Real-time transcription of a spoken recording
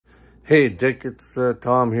Hey Dick, it's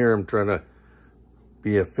Tom here. I'm trying to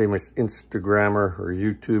be a famous Instagrammer or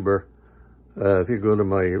YouTuber. If you go to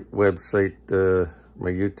my website, my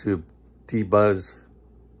YouTube, T-Buzz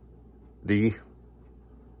D,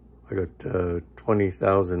 I got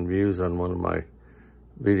 20,000 views on one of my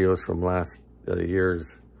videos from last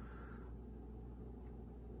year's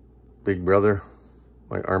Big Brother,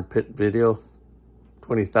 my armpit video,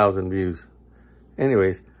 20,000 views.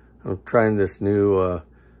 Anyways, I'm trying this new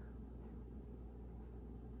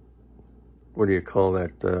what do you call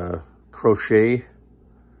that, crochet.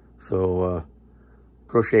 So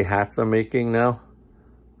crochet hats I'm making now,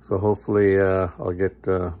 so hopefully I'll get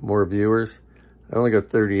more viewers. I only got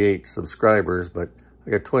 38 subscribers, but I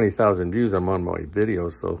got 20,000 views. I'm on my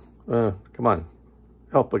videos, so come on,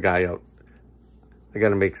 help a guy out. I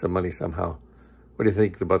gotta make some money somehow. What do you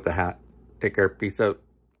think about the hat? Take care, peace out.